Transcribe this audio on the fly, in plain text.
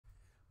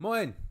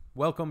Moin!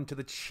 Welcome to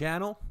the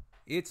channel.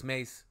 It's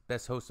Mace,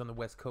 best host on the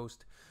West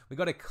Coast. We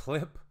got a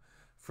clip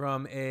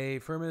from a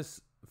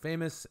famous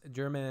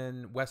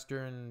German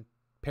Western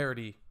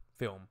parody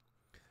film.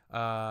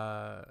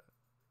 Der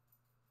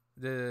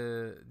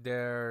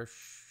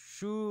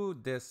Schuh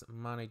des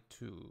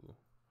Manitu.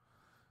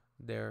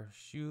 Der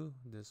Schuh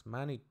des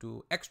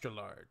Manitu Extra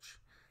Large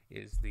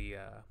is the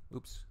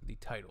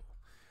title.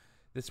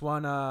 This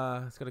one,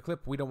 it's got a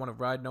clip. We don't want to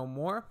ride no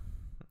more.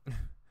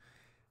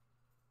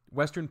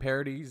 Western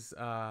parodies,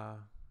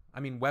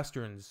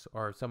 westerns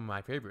are some of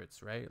my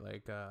favorites, right?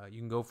 Like, you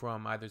can go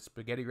from either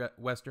spaghetti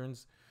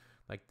westerns,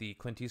 like the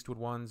Clint Eastwood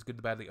ones, Good,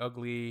 the Bad, the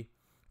Ugly,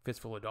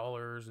 Fistful of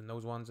Dollars, and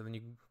those ones, and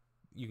then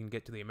you can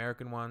get to the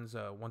American ones,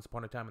 Once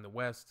Upon a Time in the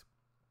West.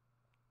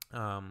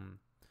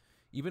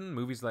 Even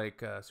movies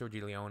like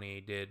Sergio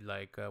Leone did,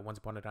 like Once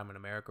Upon a Time in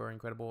America, are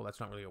incredible. That's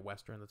not really a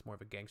western; that's more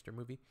of a gangster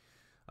movie.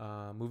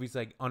 Movies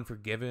like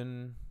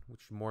Unforgiven,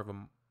 which is more of a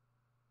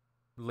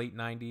late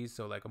 90s,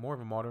 so like more of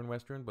a modern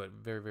western, but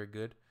very, very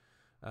good.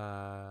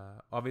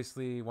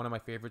 Obviously, one of my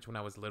favorites when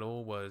I was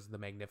little was The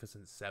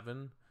Magnificent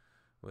Seven,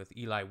 with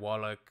Eli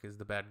Wallach as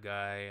the bad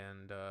guy,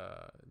 and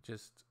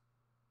just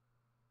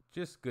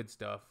good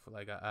stuff.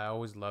 Like I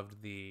always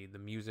loved the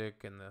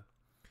music and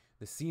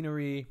the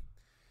scenery.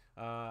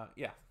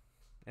 Yeah.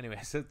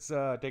 Anyways, let's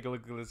take a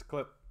look at this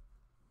clip.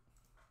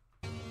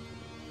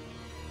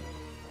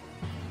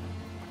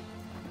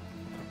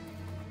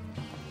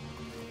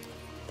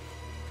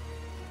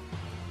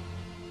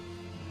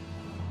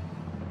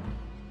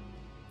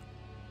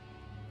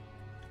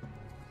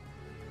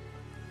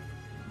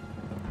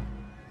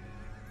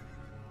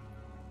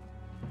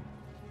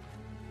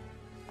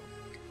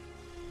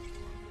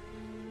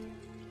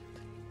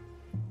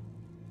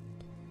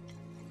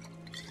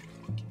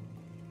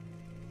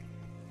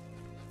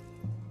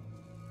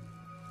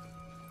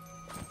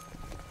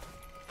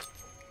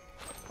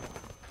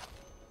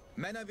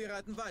 Männer, wir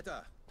reiten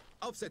weiter.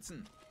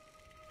 Aufsitzen.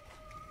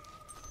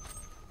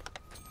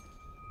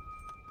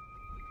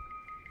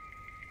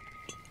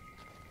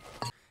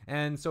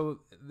 And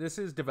so this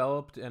is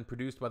developed and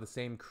produced by the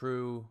same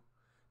crew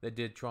that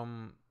did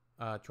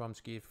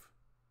Tromsky's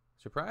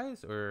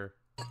Surprise, or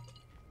I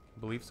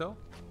believe so.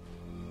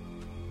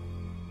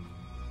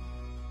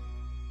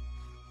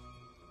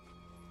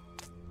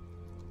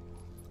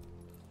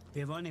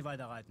 Wir wollen nicht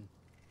weiter reiten.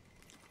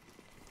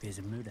 Wir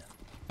sind müde.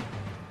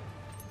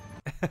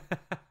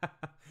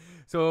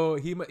 So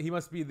he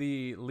must be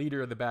the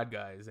leader of the bad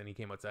guys, and he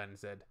came outside and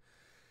said,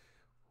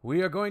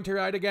 "We are going to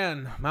ride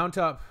again. Mount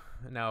up."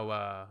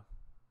 Now,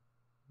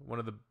 one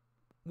of the...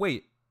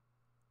 Wait.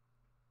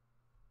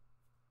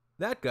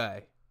 That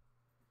guy.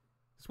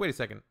 Just wait a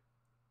second.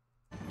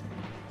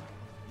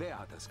 Wer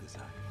hat das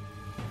gesagt?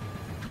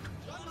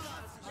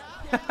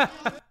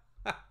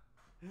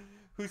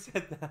 Who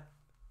said that?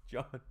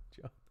 John.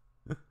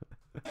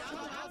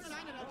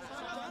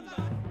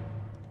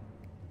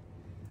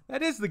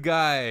 That is the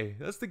guy.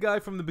 That's the guy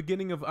from the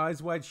beginning of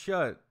Eyes Wide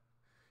Shut.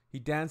 He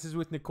dances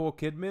with Nicole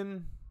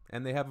Kidman,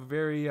 and they have a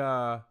very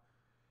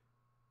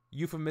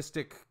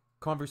euphemistic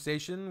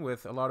conversation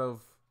with a lot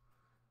of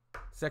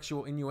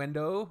sexual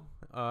innuendo.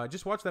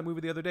 Just watched that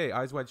movie the other day,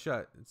 Eyes Wide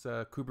Shut. It's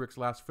Kubrick's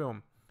last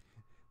film.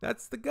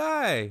 That's the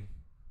guy.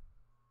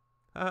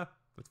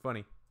 That's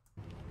funny.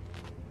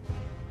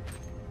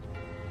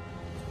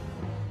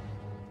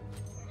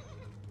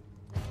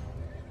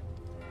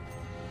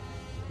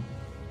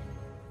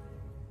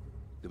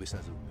 Du bist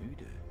also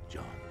müde,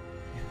 John.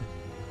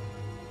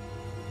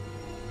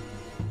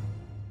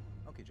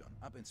 Okay, John,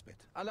 ab ins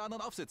Bett. Alle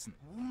anderen aufsitzen.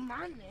 Oh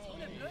Mann, ey. So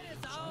eine blöde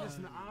Sau. John ist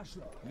ein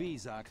Arschloch. Wie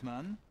sagt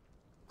man?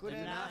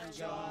 Gute Nacht,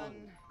 John.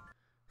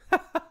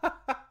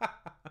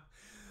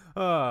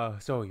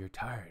 So you're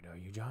tired, are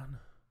you, John?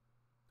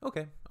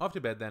 Okay, off to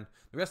bed then.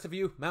 The rest of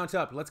you, mount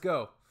up. Let's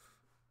go.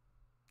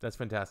 That's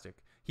fantastic.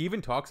 He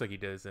even talks like he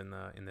does in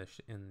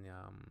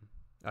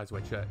Eyes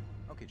Wide Shut.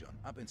 Okay, John,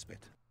 ab ins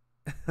Bett.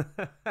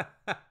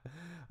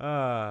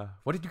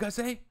 What did you guys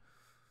say?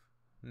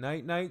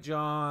 Night, night,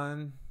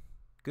 John.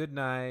 Good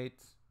night.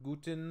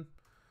 Guten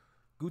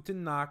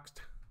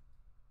Nacht.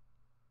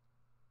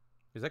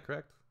 Is that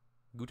correct?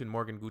 Guten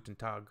Morgen, guten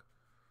Tag.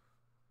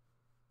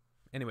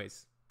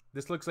 Anyways,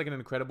 this looks like an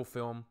incredible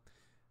film.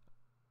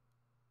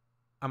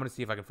 I'm gonna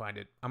see if I can find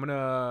it. I'm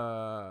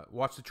gonna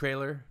watch the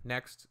trailer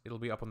next. It'll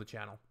be up on the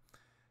channel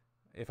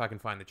if I can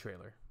find the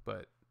trailer.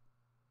 But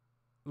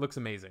looks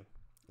amazing.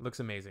 Looks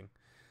amazing.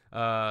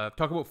 Talk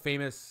about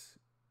famous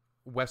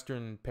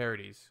Western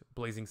parodies.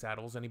 Blazing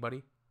Saddles,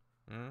 anybody?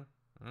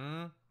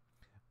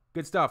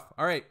 Good stuff.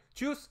 All right.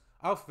 Tschüss.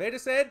 Auf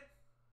Wiedersehen.